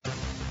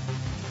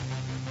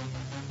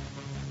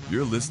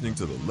You're listening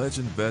to the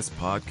Legend Vest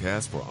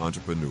podcast for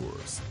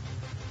entrepreneurs.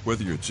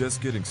 Whether you're just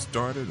getting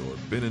started or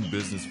been in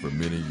business for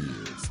many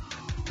years,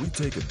 we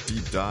take a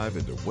deep dive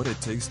into what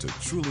it takes to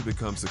truly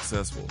become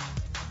successful.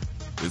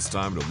 It's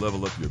time to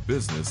level up your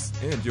business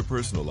and your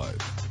personal life.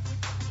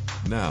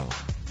 Now,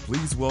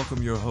 please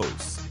welcome your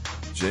hosts,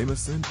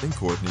 Jameson and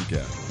Courtney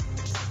Gavin.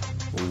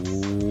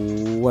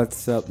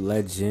 What's up,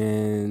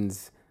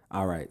 legends?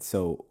 All right,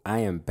 so I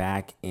am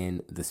back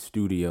in the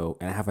studio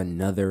and I have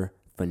another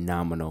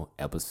phenomenal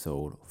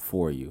episode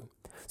for you.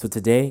 So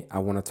today I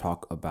want to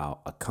talk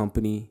about a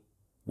company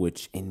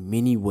which in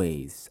many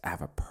ways I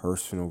have a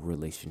personal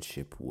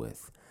relationship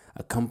with.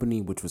 A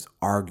company which was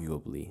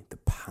arguably the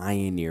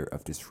pioneer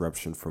of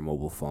disruption for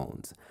mobile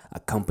phones. A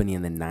company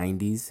in the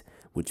 90s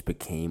which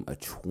became a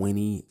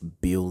 $20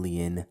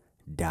 billion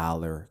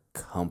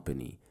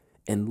company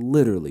in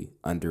literally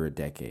under a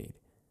decade.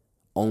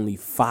 Only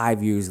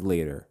 5 years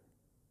later,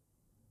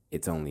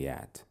 it's only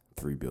at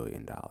 $3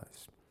 billion.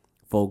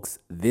 Folks,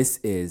 this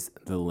is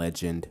the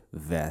Legend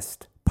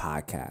Vest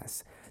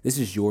podcast. This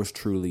is yours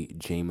truly,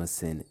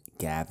 Jameson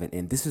Gavin,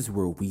 and this is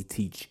where we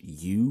teach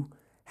you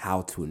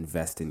how to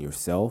invest in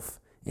yourself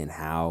and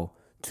how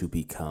to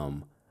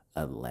become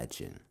a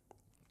legend.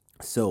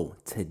 So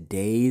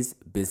today's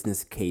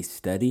business case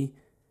study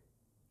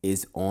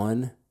is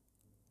on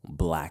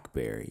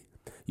BlackBerry.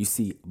 You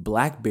see,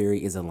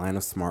 BlackBerry is a line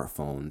of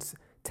smartphones,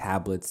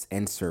 tablets,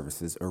 and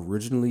services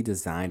originally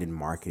designed and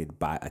marketed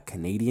by a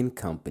Canadian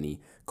company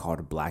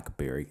called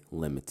BlackBerry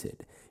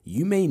Limited.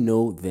 You may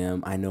know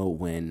them. I know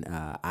when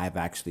I've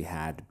actually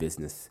had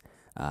business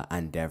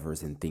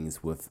endeavors and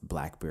things with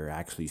BlackBerry. I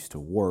actually used to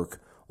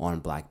work on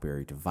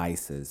BlackBerry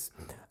devices.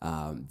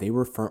 They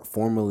were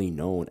formerly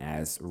known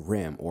as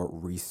RIM, or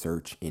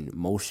Research in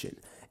Motion.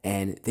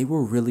 And they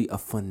were really a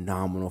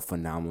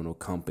phenomenal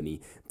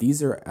company.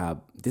 This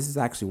is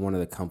actually one of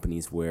the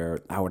companies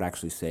where I would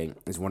actually say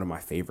is one of my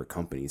favorite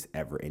companies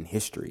ever in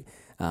history.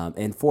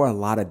 And for a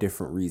lot of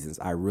different reasons.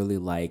 I really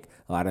like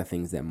a lot of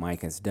things that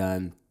Mike has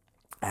done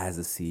as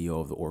the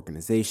CEO of the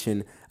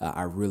organization.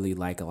 I really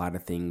like a lot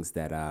of things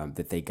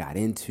that they got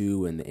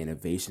into and the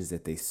innovations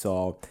that they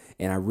saw.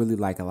 And I really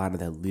like a lot of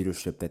the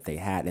leadership that they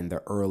had in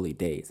the early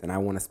days. And I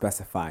want to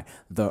specify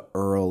the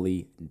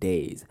early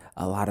days.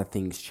 A lot of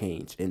things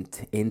changed.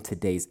 And in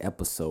today's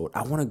episode,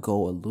 I want to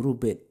go a little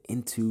bit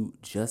into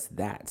just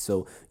that.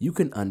 So you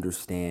can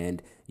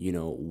understand,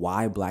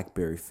 why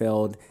BlackBerry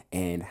failed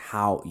and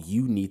how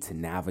you need to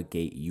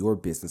navigate your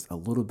business a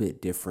little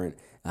bit different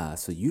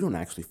so you don't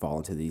actually fall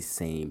into these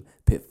same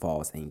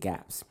pitfalls and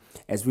gaps.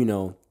 As we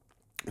know,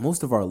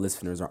 most of our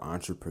listeners are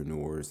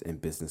entrepreneurs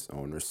and business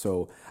owners.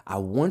 So I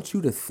want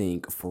you to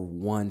think for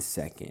 1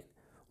 second,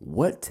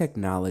 what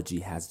technology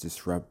has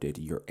disrupted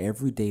your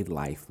everyday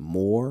life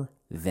more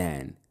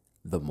than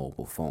the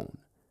mobile phone?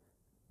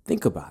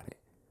 Think about it.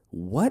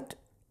 What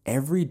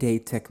everyday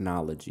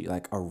technology,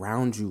 like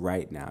around you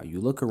right now,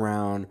 you look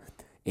around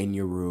in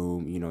your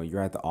room,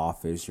 you're at the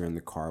office, you're in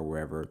the car,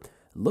 wherever.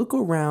 Look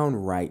around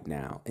right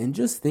now and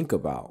just think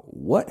about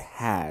what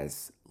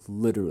has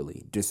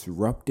literally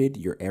disrupted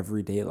your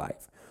everyday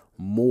life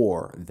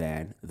more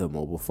than the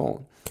mobile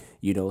phone.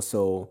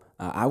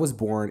 I was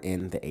born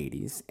in the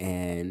 80s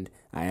and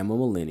I am a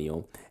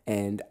millennial,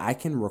 and I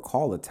can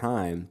recall a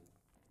time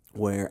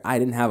where I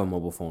didn't have a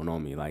mobile phone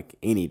on me like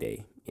any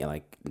day,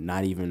 like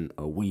not even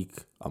a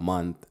week, a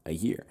month, a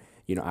year.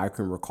 I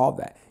can recall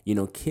that.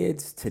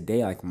 Kids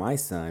today, like my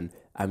son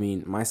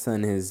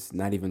is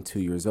not even 2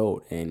 years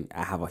old, and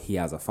he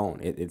has a phone.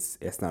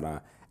 It's not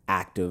a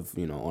active,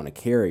 on a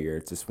carrier.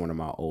 It's just one of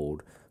my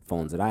old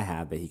phones that I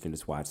have that he can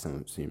just watch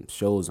some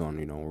shows on,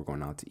 when we're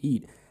going out to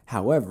eat.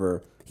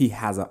 However, he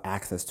has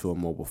access to a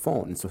mobile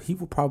phone, and so he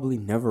will probably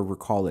never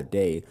recall a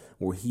day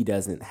where he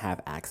doesn't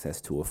have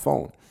access to a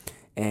phone.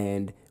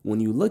 And when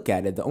you look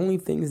at it, the only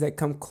things that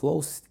come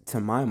close to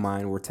my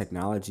mind where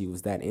technology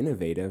was that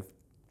innovative,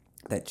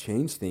 that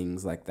changed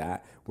things like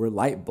that, were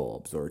light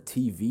bulbs or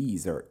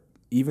TVs or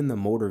even the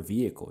motor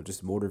vehicle,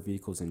 just motor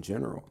vehicles in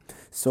general.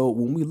 So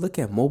when we look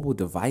at mobile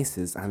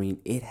devices,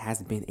 it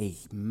has been a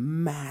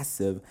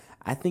massive,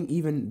 I think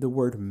even the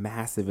word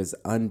massive is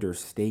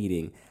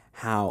understating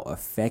how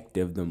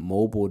effective the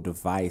mobile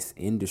device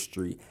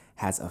industry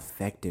has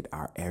affected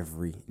our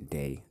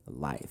everyday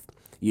life.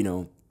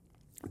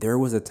 There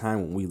was a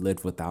time when we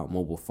lived without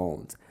mobile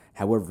phones.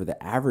 However,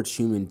 the average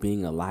human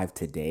being alive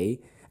today,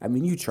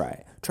 you try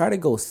it. Try to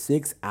go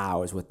 6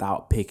 hours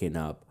without picking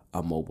up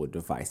a mobile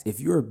device.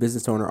 If you're a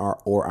business owner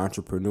or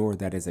entrepreneur,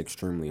 that is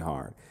extremely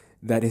hard.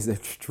 That is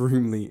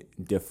extremely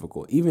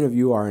difficult. Even if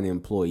you are an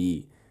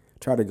employee,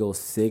 try to go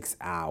 6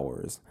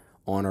 hours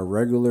on a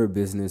regular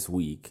business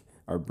week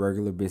or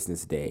regular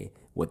business day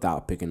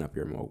without picking up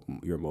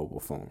your mobile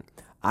phone.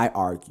 I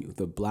argue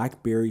the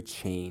BlackBerry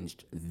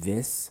changed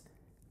this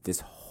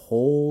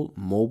whole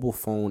mobile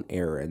phone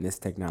era and this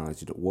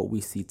technology to what we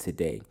see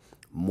today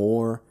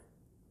more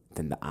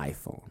than the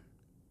iPhone.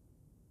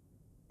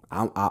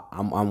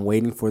 I'm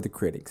waiting for the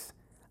critics.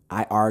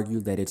 I argue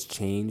that it's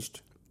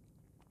changed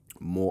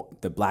more.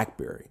 The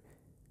BlackBerry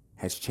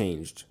has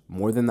changed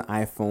more than the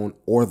iPhone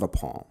or the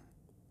Palm.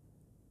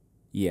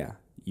 Yeah,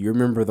 you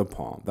remember the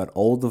Palm, that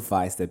old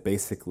device that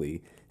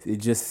basically it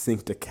just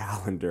synced a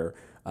calendar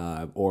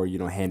or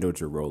handled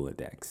your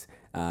Rolodex.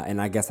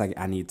 And I guess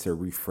I need to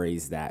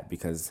rephrase that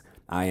because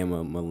I am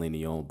a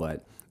millennial,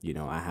 but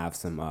I have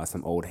some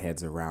old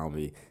heads around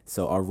me.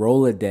 So a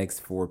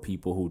Rolodex, for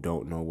people who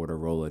don't know what a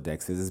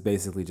Rolodex is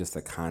basically just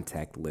a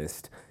contact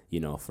list,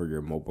 for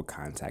your mobile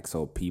contacts.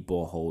 So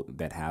people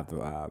that have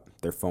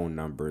their phone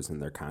numbers and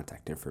their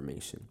contact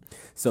information.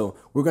 So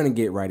we're gonna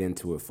get right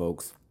into it,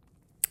 folks.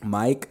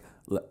 Mike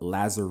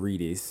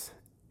Lazaridis,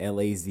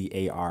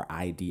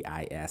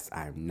 Lazaridis.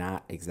 I'm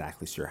not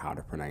exactly sure how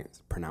to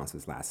pronounce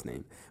his last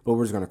name, but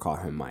we're just going to call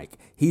him Mike.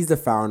 He's the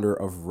founder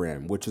of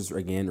RIM, which is,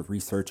 again,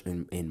 Research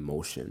in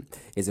Motion.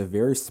 Is a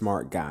very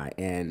smart guy,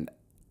 and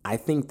I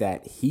think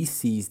that he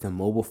sees the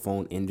mobile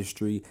phone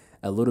industry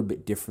a little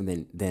bit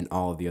different than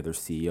all of the other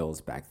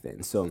CEOs back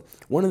then. So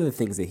one of the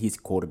things that he's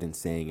quoted in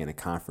saying in a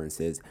conference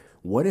is,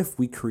 what if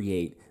we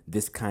create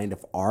this kind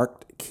of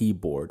arced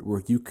keyboard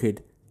where you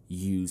could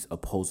use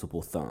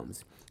opposable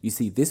thumbs? You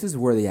see, this is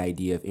where the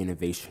idea of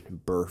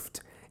innovation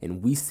birthed,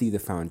 and we see the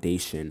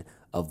foundation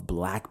of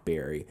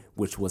BlackBerry,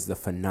 which was the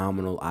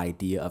phenomenal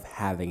idea of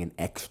having an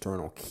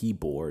external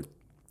keyboard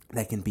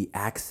that can be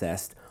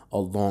accessed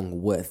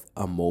along with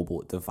a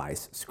mobile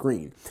device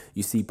screen.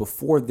 You see,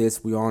 before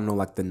this, we all know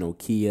like the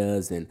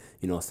Nokias and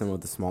some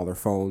of the smaller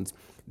phones.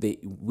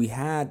 We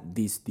had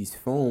these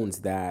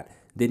phones that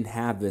didn't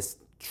have this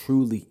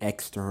truly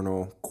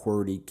external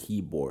QWERTY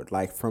keyboard,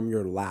 like from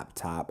your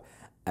laptop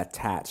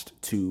attached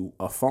to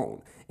a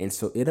phone. And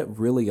so it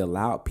really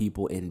allowed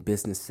people in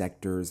business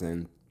sectors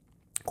and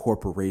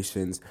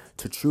corporations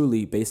to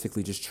truly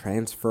basically just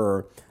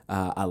transfer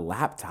a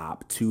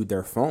laptop to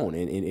their phone,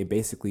 and it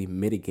basically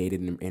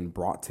mitigated and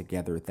brought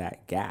together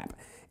that gap.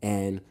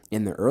 And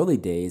in the early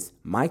days,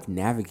 Mike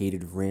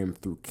navigated RIM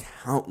through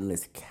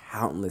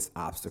countless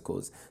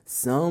obstacles,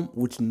 some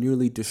which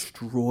nearly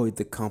destroyed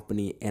the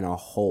company in a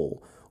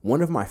whole.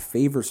 One of my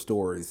favorite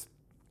stories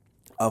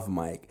of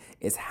Mike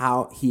is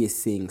how he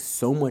is seeing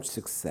so much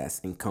success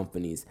in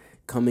companies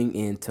coming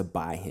in to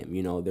buy him.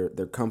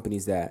 They're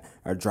companies that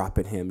are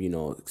dropping him,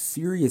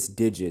 serious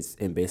digits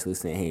and basically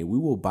saying, hey, we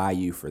will buy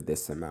you for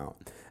this amount.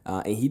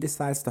 And he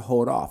decides to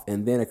hold off.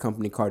 And then a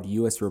company called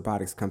US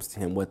Robotics comes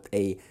to him with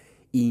a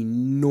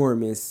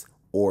enormous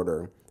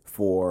order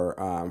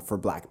for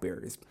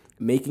Blackberries,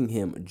 making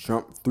him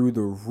jump through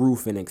the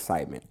roof in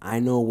excitement. I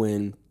know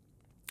when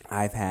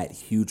I've had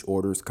huge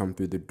orders come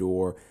through the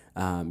door,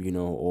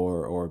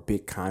 or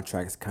big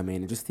contracts come in,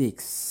 and just the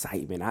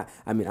excitement.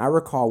 I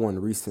recall one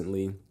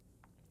recently,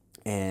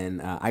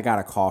 and I got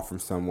a call from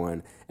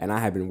someone, and I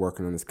had been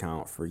working on this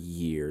account for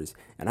years,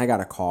 and I got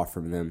a call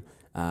from them,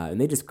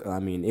 and they just,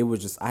 it was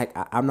just,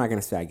 I'm not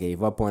gonna say I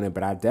gave up on it,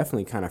 but I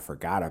definitely kind of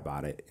forgot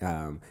about it,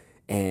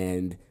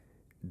 and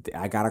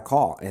I got a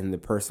call, and the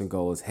person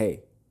goes,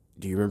 hey,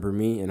 do you remember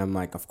me? And I'm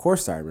like, of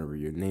course I remember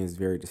you. Your name is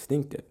very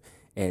distinctive.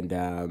 And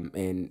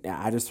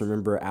I just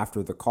remember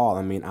after the call,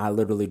 I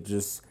literally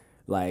just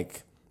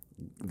like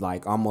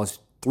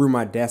almost threw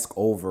my desk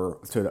over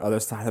to the other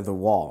side of the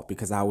wall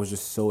because I was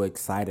just so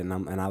excited,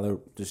 and I was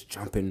just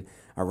jumping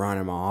around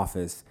in my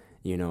office.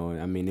 It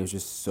was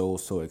just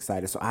so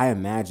excited. So I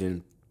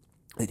imagine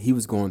that he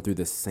was going through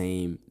the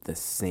same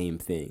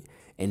thing.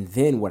 And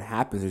then what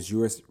happens is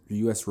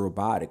US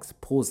Robotics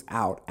pulls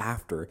out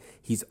after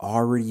he's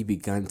already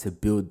begun to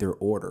build their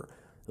order,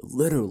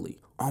 literally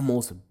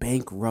almost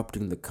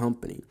bankrupting the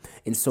company.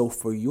 And so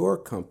for your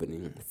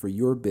company, for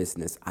your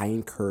business, I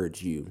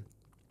encourage you,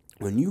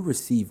 when you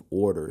receive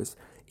orders,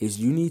 is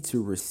you need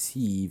to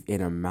receive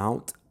an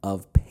amount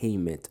of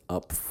payment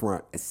up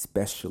front,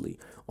 especially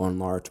on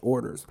large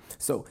orders.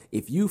 So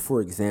if you,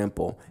 for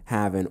example,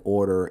 have an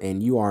order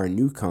and you are a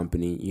new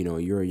company,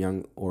 you're a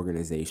young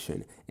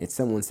organization, and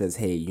someone says,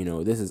 hey,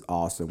 this is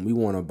awesome, we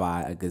want to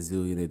buy a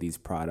gazillion of these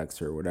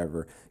products or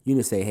whatever, you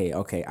need to say, hey,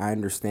 okay, I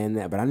understand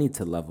that, but I need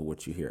to level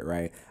with you here,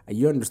 right?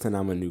 You understand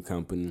I'm a new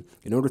company.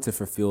 In order to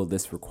fulfill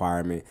this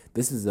requirement,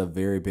 this is a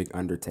very big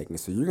undertaking.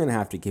 So you're going to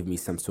have to give me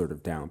some sort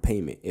of down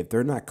payment. If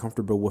they're not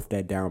comfortable with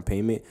that down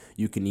payment,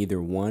 you can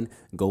either, one,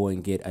 go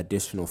and get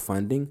additional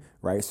funding,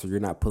 right? So you're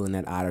not pulling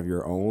that out of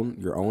your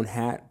own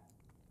hat,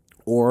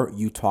 or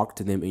you talk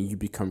to them and you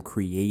become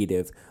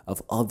creative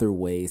of other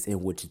ways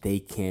in which they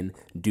can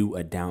do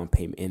a down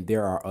payment. And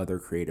there are other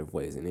creative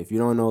ways. And if you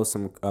don't know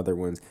some other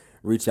ones,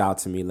 reach out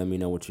to me. Let me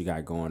know what you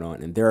got going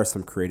on. And there are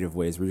some creative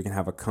ways where you can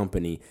have a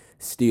company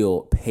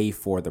still pay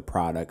for the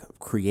product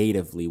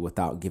creatively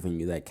without giving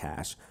you that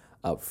cash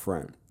up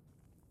front.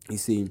 You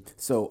see,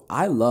 so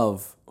I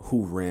love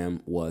who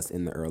RIM was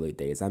in the early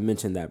days. I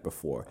mentioned that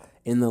before.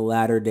 In the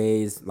latter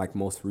days, like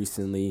most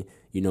recently,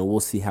 we'll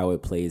see how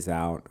it plays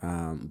out.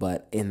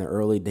 But in the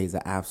early days,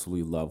 I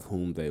absolutely love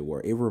whom they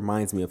were. It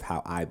reminds me of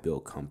how I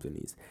build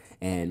companies.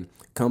 And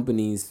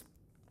companies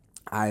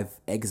I've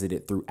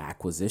exited through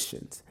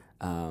acquisitions.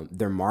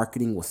 Their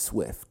marketing was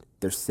swift.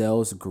 Their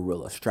sales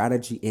guerrilla.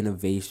 Strategy,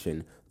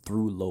 innovation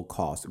through low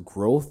cost.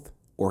 Growth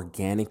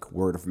organic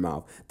word of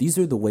mouth. These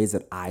are the ways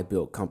that I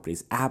build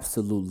companies.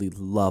 Absolutely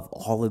love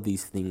all of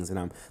these things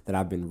that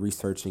I've been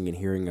researching and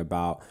hearing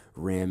about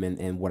RIM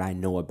and what I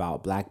know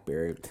about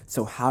BlackBerry.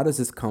 So how does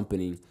this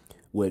company,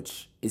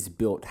 which is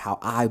built how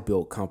I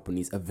build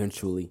companies,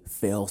 eventually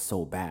fail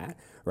so bad,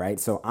 right?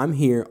 So I'm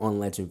here on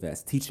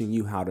LegendVest teaching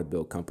you how to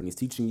build companies,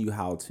 teaching you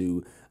how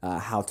to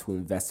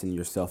invest in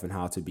yourself and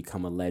how to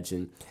become a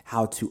legend,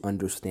 how to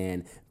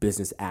understand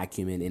business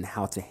acumen, and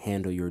how to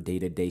handle your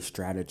day-to-day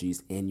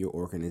strategies in your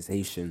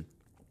organization.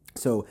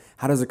 So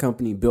how does a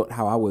company built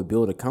how I would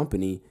build a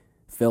company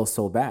fail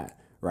so bad,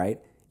 right?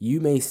 You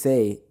may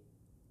say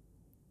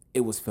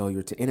it was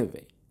failure to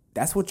innovate.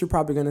 That's what you're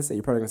probably going to say.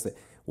 You're probably going to say,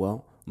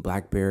 well,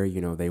 BlackBerry,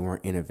 they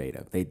weren't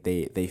innovative.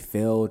 They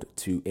failed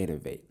to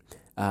innovate.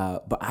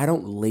 But I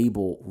don't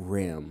label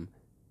RIM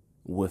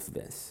with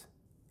this.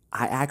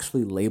 I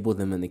actually label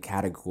them in the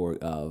category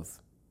of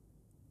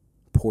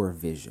poor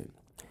vision.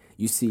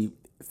 You see,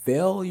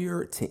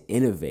 failure to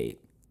innovate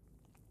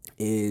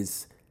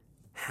is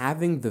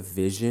having the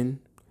vision,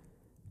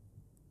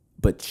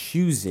 but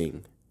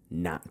choosing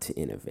not to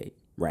innovate,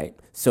 right?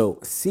 So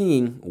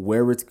seeing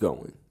where it's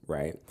going,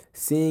 right?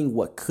 Seeing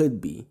what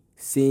could be,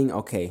 seeing,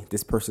 okay,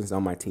 this person's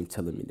on my team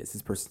telling me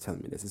this person's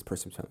telling me this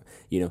person's telling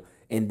me,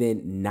 and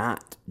then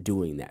not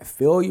doing that.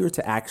 Failure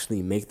to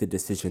actually make the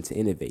decision to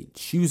innovate,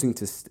 choosing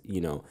to,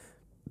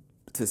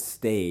 to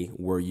stay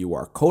where you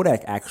are.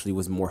 Kodak actually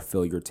was more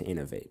failure to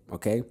innovate,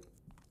 okay?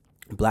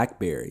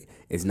 BlackBerry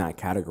is not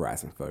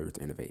categorized in failure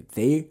to innovate.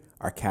 They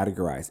are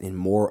categorized in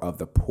more of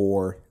the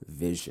poor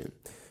vision.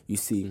 You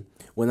see,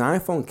 when the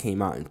iPhone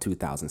came out in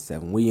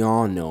 2007, we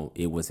all know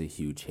it was a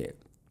huge hit.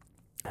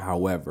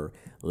 However,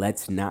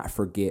 let's not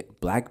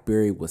forget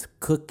BlackBerry was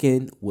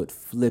cooking with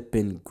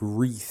flipping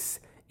grease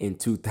in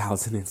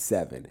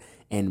 2007.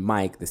 And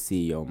Mike, the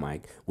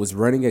CEO, was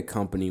running a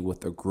company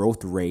with a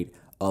growth rate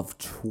of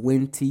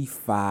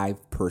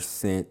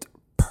 25%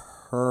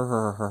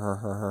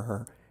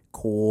 per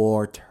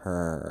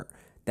quarter.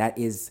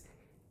 That's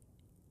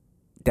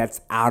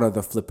out of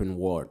the flipping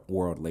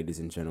world, ladies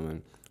and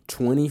gentlemen.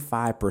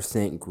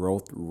 25%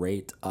 growth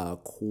rate a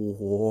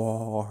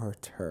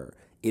quarter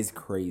is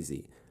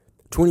crazy.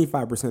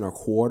 25% a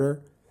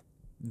quarter,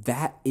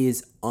 that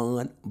is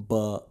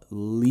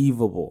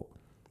unbelievable.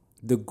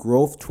 The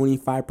growth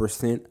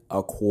 25%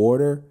 a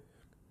quarter,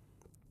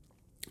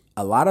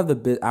 a lot of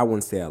I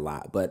wouldn't say a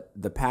lot, but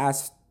the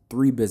past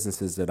 3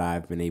 businesses that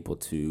I've been able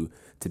to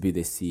be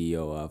the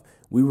CEO of,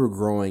 we were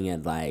growing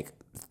at like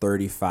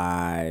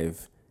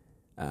 35,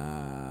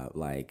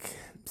 like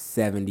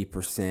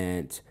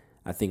 70%.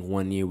 I think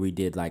one year we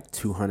did like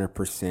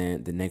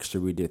 200%. The next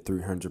year we did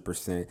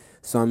 300%.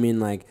 So I mean,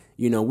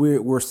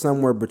 we're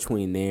somewhere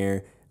between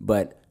there.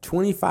 But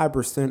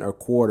 25% a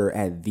quarter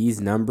at these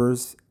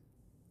numbers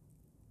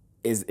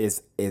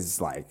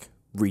is like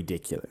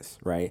ridiculous,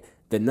 right?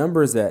 The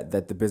numbers that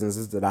the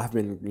businesses that I've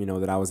been,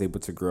 that I was able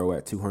to grow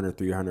at 200,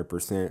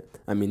 300%.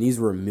 I mean, these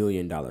were $1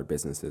 million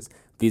businesses.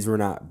 These were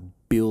not $1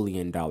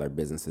 billion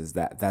businesses.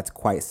 That's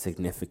quite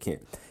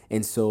significant.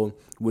 And so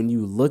when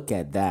you look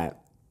at that,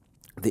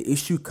 the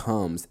issue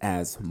comes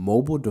as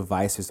mobile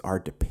devices are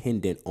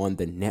dependent on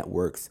the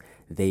networks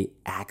they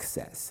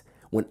access.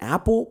 When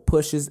Apple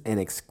pushes an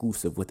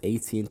exclusive with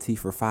AT&T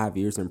for 5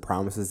 years and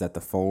promises that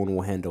the phone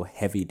will handle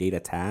heavy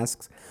data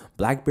tasks,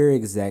 BlackBerry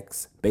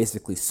execs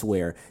basically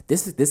swear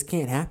this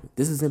can't happen.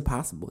 This is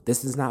impossible.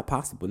 This is not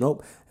possible.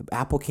 Nope,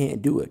 Apple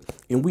can't do it.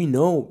 And we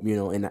know,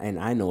 and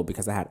I know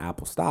because I had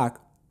Apple stock,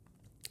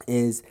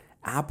 is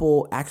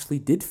Apple actually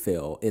did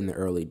fail in the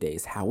early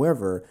days.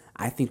 However,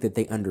 I think that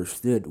they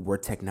understood where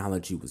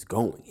technology was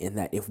going, and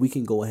that if we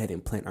can go ahead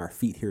and plant our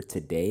feet here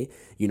today,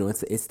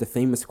 it's the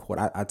famous quote.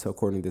 I tell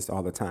Courtney this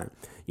all the time.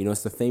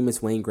 It's the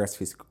famous Wayne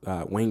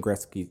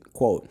Gretzky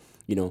quote.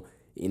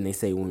 And they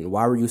say,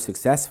 "Why were you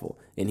successful?"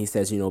 And he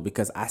says,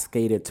 because I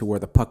skated to where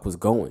the puck was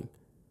going,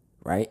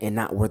 right, and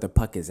not where the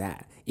puck is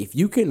at. If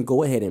you can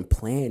go ahead and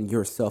plan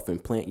yourself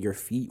and plant your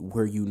feet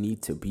where you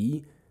need to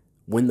be,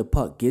 when the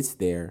puck gets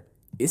there,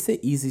 it's an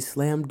easy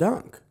slam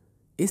dunk.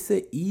 It's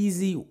an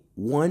easy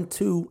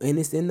 1-2, and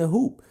it's in the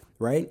hoop,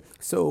 right?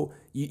 So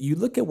you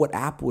look at what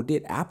Apple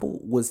did.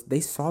 They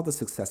saw the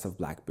success of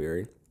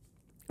BlackBerry,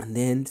 and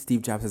then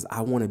Steve Jobs says,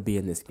 I want to be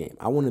in this game.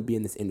 I want to be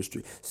in this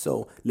industry.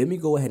 So let me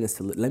go ahead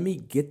and let me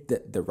get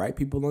the right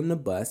people on the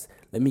bus.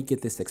 Let me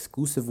get this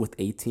exclusive with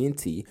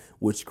AT&T,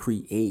 which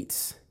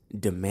creates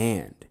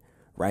demand.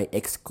 Right?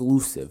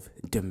 Exclusive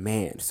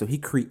demand. So he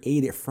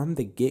created from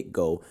the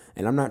get-go,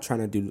 and I'm not trying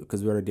to do,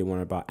 because we already did one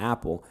about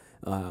Apple,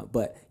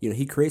 but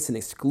he creates an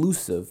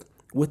exclusive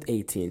with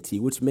AT&T,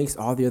 which makes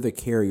all the other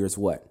carriers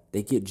what?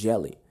 They get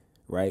jelly,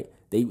 right?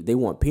 They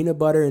want peanut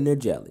butter in their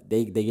jelly.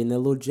 They getting a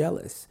little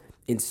jealous.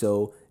 And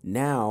so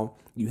now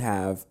you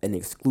have an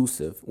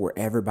exclusive where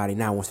everybody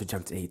now wants to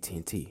jump to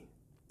AT&T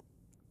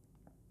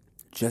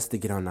just to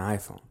get on the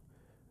iPhone,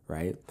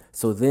 right?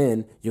 So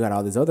then you got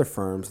all these other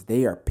firms,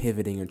 they are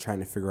pivoting and trying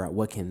to figure out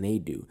what can they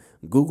do.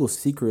 Google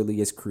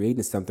secretly is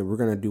creating something. We're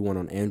going to do one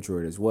on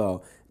Android as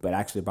well, but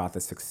actually about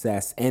the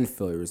success and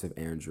failures of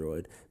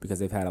Android, because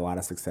they've had a lot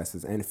of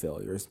successes and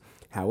failures.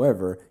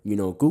 However,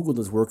 Google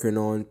is working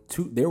on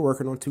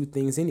two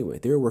things anyway.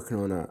 They're working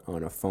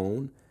on a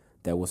phone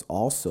that was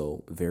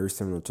also very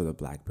similar to the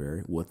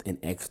BlackBerry with an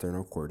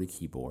external QWERTY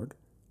keyboard.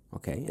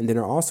 Okay. And then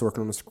they're also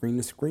working on a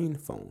screen-to-screen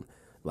phone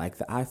like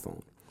the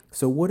iPhone.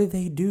 So what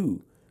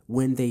do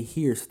when they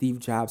hear Steve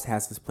Jobs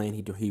has this plan,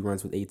 he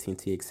runs with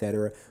AT&T,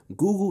 etc.?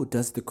 Google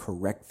does the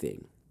correct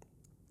thing.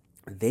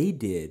 They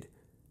did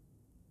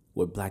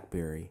what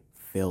BlackBerry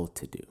failed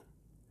to do.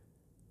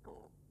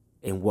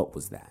 And what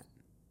was that?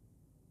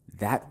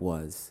 That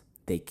was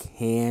they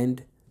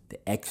canned the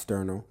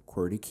external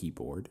QWERTY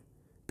keyboard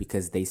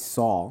because they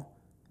saw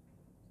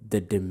the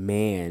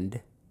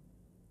demand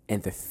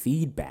and the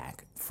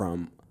feedback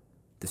from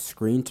the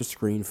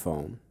screen-to-screen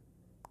phone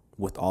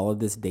with all of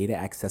this data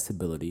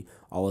accessibility,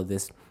 all of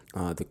this,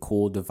 the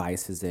cool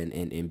devices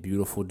and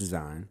beautiful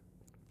design.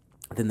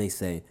 Then they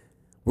say,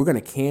 we're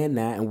going to can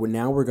that, and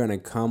we're going to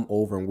come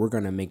over and we're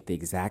going to make the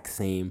exact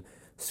same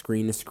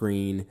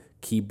screen-to-screen,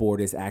 keyboard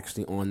is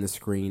actually on the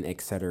screen, et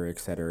cetera, et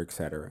cetera, et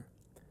cetera.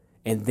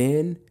 And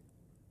then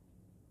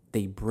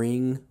they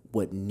bring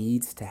what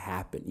needs to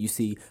happen. You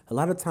see, a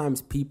lot of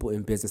times people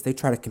in business, they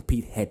try to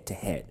compete head to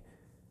head.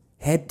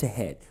 Head to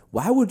head.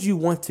 Why would you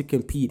want to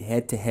compete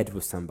head to head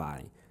with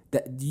somebody?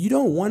 That you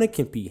don't want to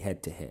compete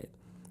head to head.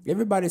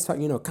 Everybody's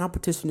talking,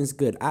 competition is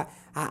good.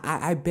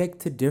 I beg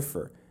to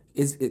differ.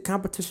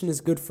 Competition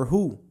is good for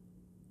who?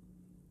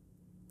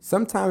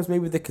 Sometimes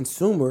maybe the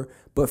consumer,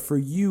 but for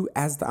you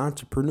as the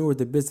entrepreneur,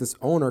 the business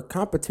owner,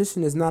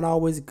 competition is not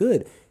always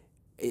good.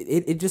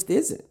 It just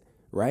isn't,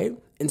 right?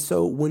 And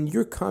so when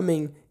you're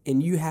coming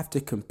and you have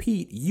to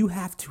compete, you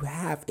have to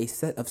have a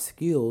set of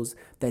skills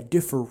that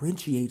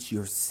differentiates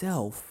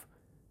yourself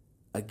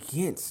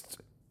against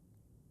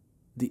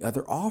the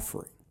other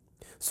offering.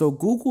 So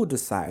Google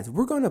decides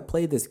we're going to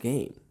play this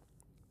game,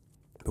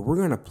 but we're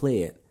going to play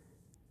it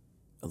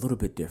a little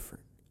bit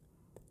different.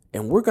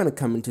 And we're going to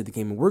come into the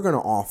game and we're going to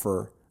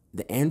offer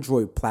the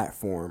Android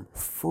platform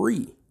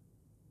free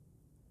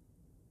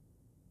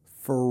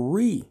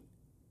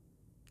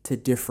to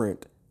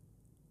different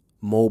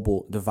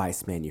mobile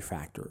device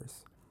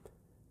manufacturers.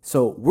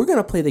 So we're going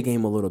to play the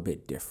game a little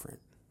bit different,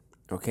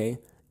 okay?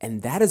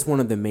 And that is one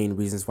of the main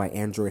reasons why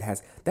Android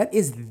that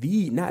is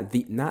the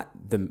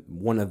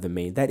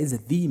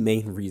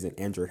main reason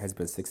Android has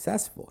been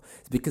successful.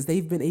 It's because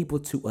they've been able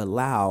to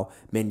allow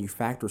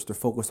manufacturers to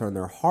focus on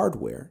their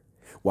hardware,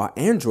 while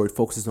Android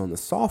focuses on the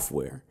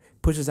software,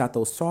 pushes out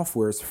those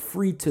softwares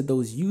free to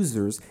those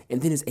users,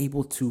 and then is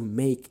able to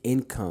make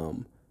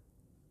income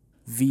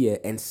via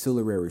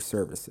ancillary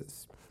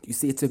services. You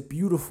see, it's a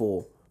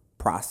beautiful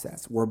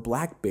process where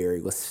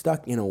BlackBerry was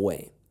stuck in a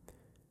way.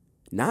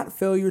 Not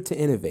failure to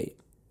innovate,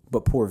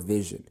 but poor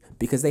vision,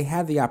 because they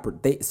had the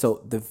opportunity.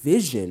 So the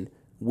vision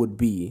would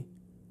be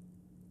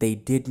they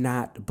did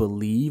not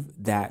believe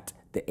that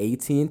the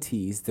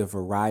AT&Ts, the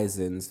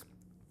Verizons,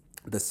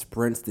 the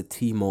Sprints, the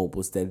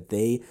T-Mobiles, that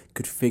they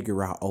could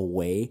figure out a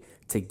way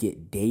to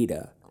get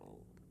data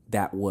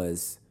that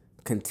was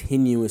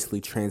continuously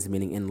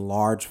transmitting in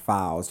large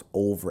files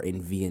over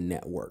and via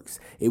networks.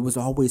 It was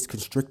always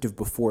constrictive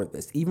before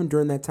this. Even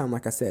during that time,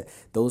 like I said,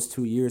 those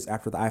 2 years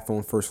after the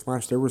iPhone first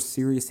launched, there were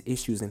serious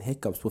issues and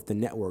hiccups with the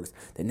networks.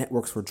 The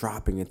networks were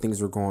dropping and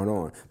things were going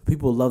on.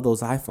 People love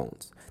those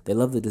iPhones. They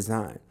love the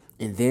design.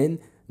 And then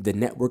the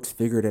networks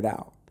figured it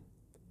out.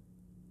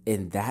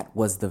 And that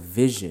was the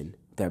vision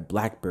that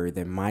BlackBerry,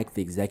 that Mike,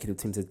 the executive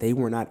team, that they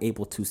were not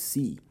able to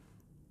see.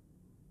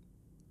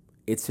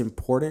 It's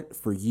important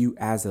for you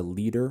as a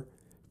leader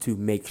to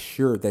make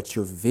sure that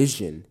your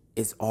vision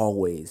is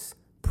always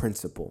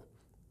principle.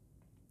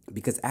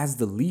 Because as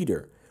the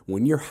leader,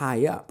 when you're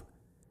high up,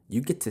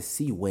 you get to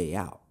see way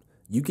out.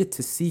 You get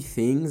to see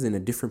things in a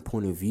different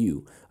point of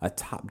view, a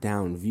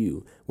top-down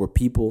view, where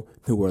people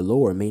who are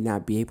lower may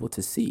not be able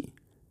to see.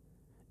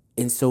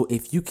 And so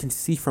if you can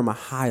see from a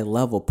high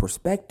level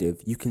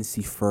perspective, you can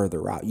see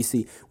further out. You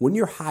see, when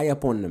you're high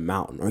up on the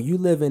mountain or you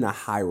live in a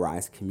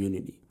high-rise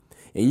community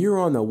and you're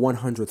on the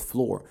 100th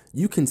floor,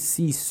 you can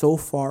see so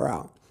far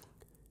out.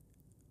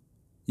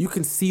 You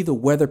can see the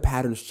weather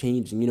patterns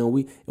changing.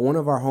 We in one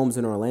of our homes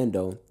in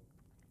Orlando,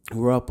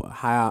 we're up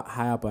high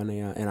up in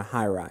a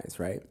high rise,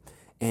 right?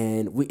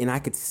 And I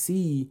could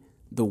see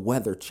the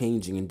weather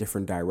changing in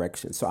different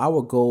directions. So I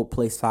would go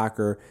play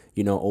soccer,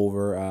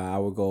 I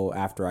would go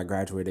after I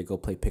graduated, go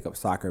play pickup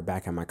soccer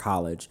back at my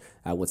college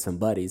with some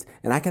buddies.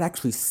 And I could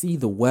actually see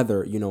the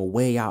weather,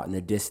 way out in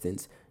the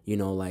distance,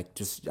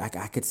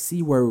 I could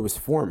see where it was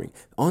forming.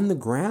 On the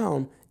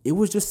ground, it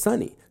was just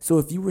sunny. So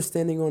if you were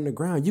standing on the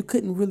ground, you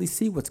couldn't really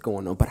see what's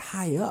going on. But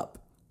high up,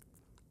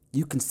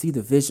 you can see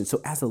the vision.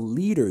 So as a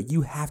leader,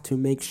 you have to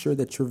make sure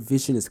that your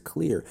vision is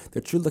clear,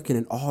 that you're looking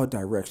in all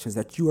directions,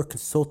 that you are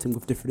consulting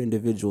with different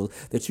individuals,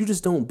 that you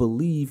just don't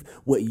believe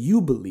what you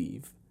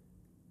believe,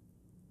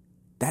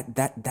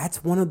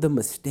 That's one of the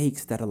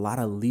mistakes that a lot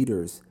of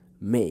leaders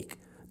make.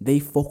 They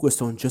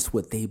focus on just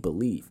what they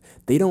believe.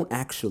 They don't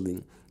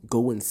actually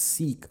go and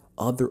seek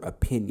other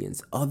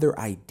opinions, other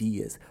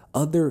ideas,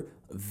 other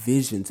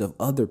visions of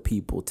other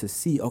people to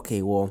see,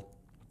 okay, well,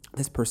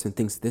 this person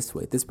thinks this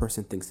way, this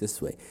person thinks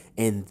this way,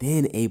 and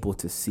then able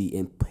to see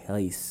and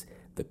place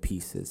the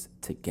pieces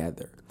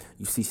together.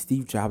 You see,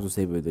 Steve Jobs was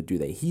able to do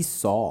that. He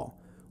saw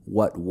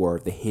what were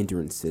the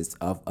hindrances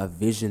of a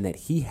vision that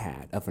he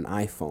had of an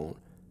iPhone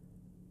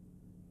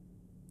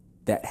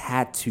that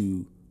had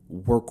to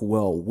work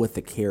well with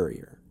the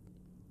carrier.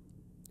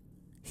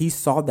 He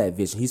saw that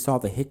vision. He saw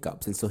the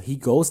hiccups. And so he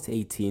goes to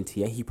AT&T.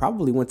 He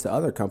probably went to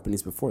other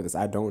companies before this.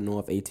 I don't know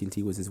if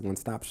AT&T was his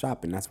one-stop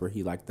shop and that's where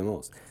he liked the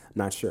most. I'm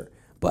not sure.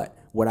 But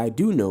what I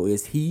do know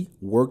is he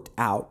worked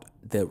out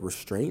the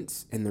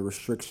restraints and the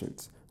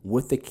restrictions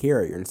with the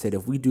carrier and said,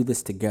 if we do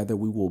this together,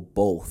 we will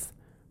both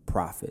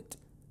profit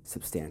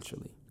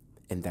substantially.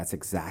 And that's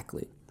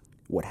exactly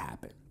what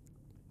happened.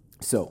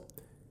 So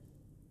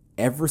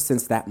ever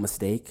since that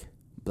mistake,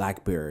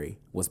 BlackBerry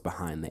was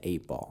behind the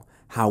 8 ball.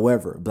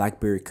 However,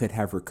 BlackBerry could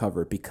have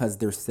recovered because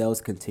their sales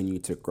continue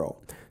to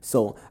grow.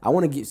 So I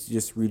want to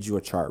just read you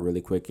a chart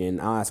really quick, and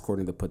I'll ask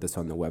Courtney to put this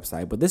on the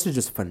website, but this is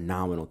just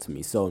phenomenal to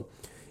me. So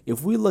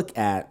if we look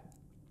at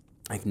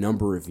like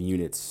number of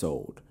units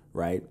sold,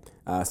 right?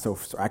 So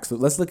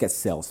actually, let's look at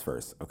sales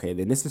first, okay?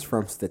 Then this is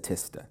from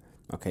Statista,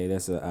 okay?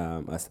 There's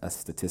a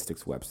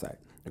statistics website,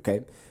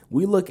 okay?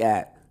 We look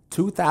at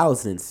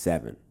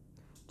 2007.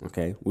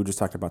 Okay, we just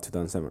talked about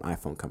 2007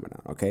 iPhone coming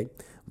out. Okay,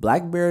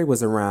 BlackBerry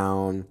was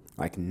around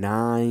like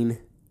 9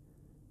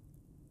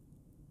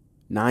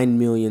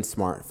 million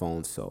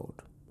smartphones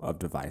sold of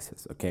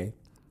devices. Okay,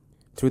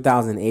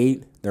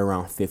 2008 they're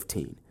around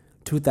 15.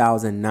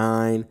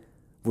 2009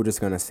 we're just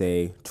gonna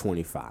say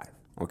 25.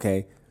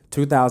 Okay,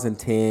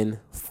 2010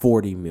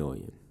 40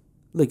 million.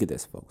 Look at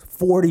this, folks.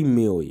 40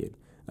 million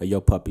of your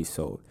puppies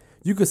sold.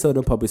 You could sell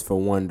them puppies for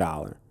 $1,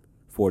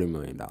 $40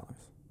 million.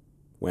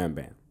 Wham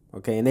bam.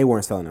 Okay, and they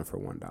weren't selling them for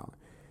 $1.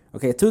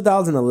 Okay,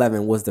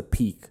 2011 was the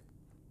peak.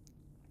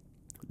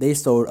 They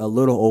sold a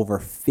little over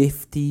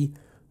 50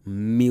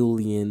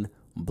 million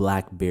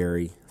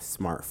BlackBerry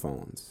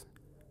smartphones.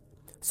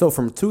 So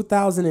from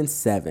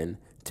 2007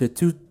 to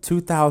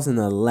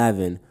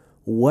 2011,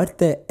 what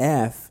the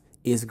F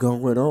is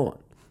going on?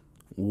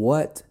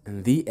 What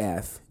the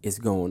F is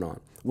going on?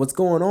 What's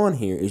going on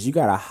here is you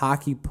got a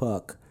hockey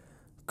puck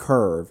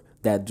curve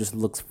that just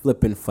looks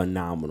flipping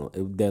phenomenal.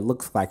 That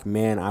looks like,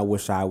 man, I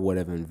wish I would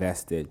have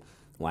invested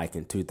like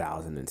in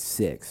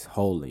 2006.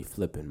 Holy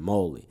flipping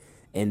moly.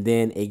 And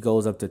then it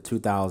goes up to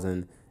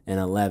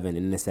 2011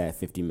 and it's at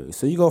 50 million.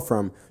 So you go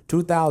from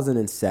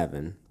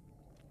 2007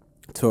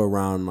 to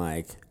around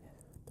like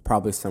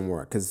probably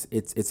somewhere, because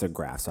it's a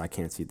graph, so I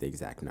can't see the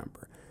exact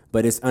number.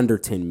 But it's under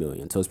 10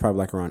 million. So it's probably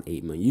like around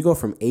 8 million. You go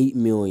from 8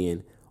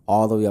 million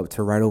all the way up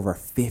to right over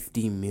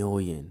 50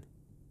 million.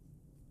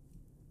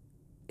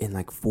 In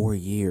like 4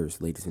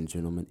 years, ladies and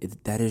gentlemen.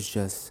 That is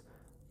just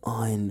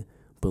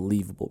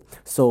unbelievable.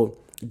 So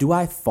do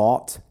I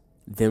fault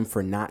them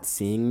for not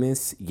seeing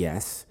this?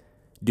 Yes.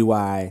 Do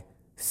I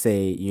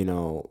say,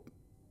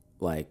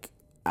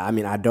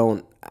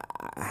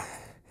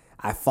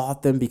 I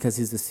fault them because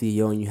he's the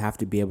CEO and you have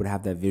to be able to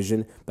have that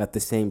vision. But at the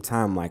same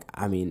time,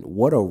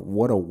 what a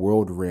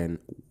whirlwind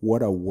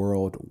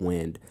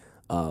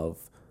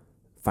of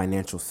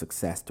financial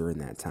success during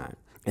that time.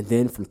 And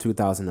then from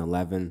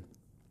 2011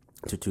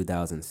 to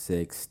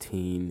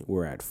 2016,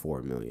 we're at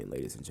 4 million,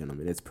 ladies and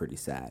gentlemen. It's pretty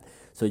sad.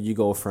 So you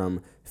go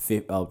from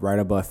right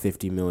above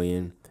 50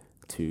 million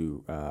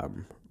to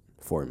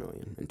 4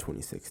 million in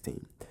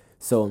 2016.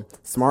 So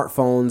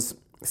smartphones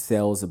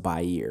sales by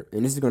year,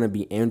 and this is going to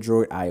be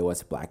Android,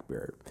 iOS,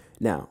 BlackBerry.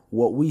 Now,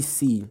 what we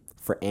see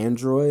for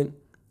Android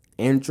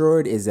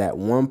is at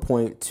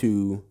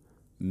 1.2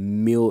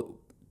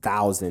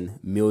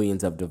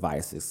 millions of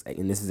devices,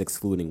 and this is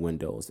excluding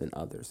Windows and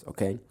others,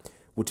 okay?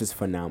 Which is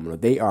phenomenal.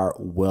 They are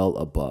well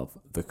above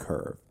the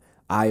curve.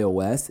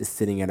 iOS is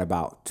sitting at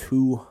about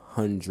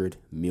 200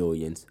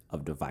 millions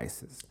of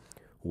devices,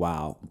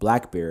 while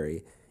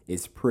BlackBerry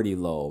is pretty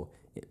low,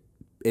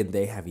 and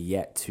they have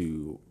yet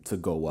to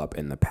go up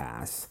in the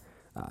past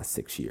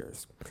 6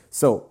 years.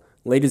 So,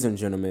 ladies and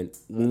gentlemen,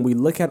 when we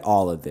look at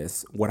all of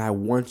this, what I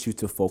want you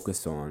to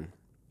focus on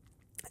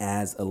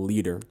as a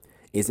leader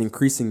is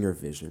increasing your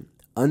vision,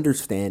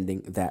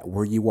 understanding that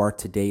where you are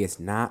today is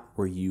not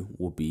where you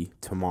will be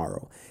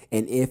tomorrow.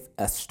 And if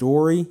a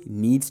story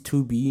needs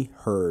to be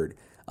heard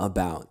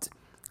about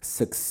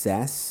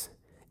success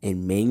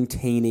and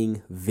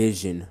maintaining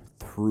vision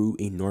through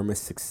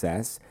enormous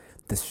success,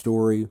 the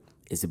story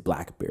is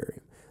BlackBerry.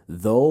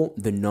 Though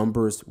the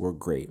numbers were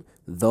great,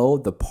 though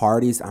the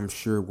parties I'm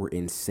sure were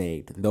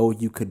insane, though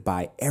you could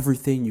buy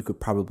everything you could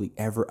probably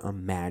ever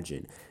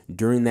imagine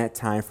during that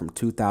time from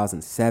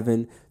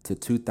 2007 to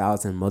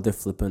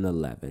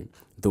 2011,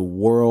 the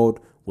world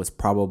was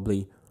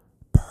probably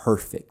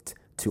perfect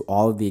to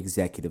all of the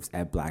executives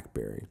at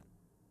BlackBerry.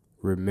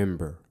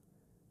 Remember,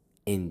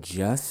 in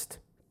just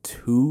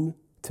 2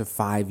 to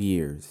 5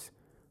 years,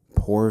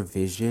 poor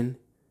vision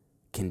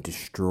can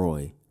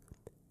destroy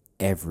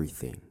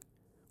everything.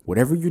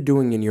 Whatever you're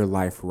doing in your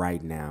life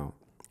right now,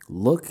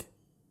 look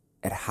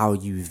at how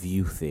you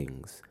view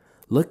things.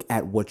 Look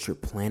at what you're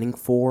planning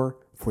for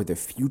the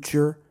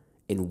future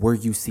and where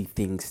you see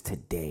things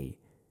today.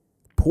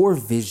 Poor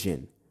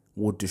vision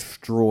will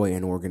destroy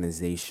an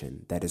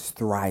organization that is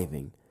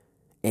thriving,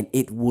 and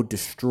it will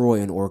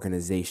destroy an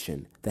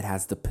organization that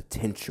has the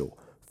potential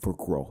for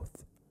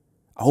growth.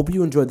 I hope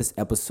you enjoyed this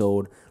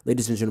episode.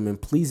 Ladies and gentlemen,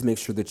 please make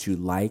sure that you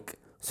like,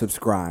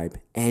 subscribe,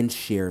 and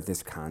share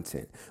this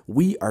content.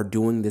 We are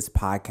doing this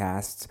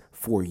podcast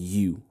for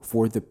you,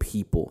 for the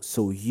people,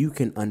 so you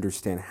can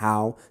understand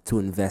how to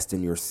invest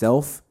in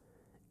yourself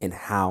and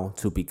how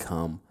to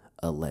become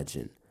a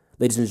legend.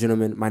 Ladies and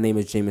gentlemen, my name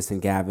is Jameson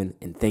Gavin,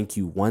 and thank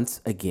you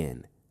once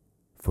again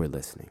for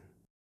listening.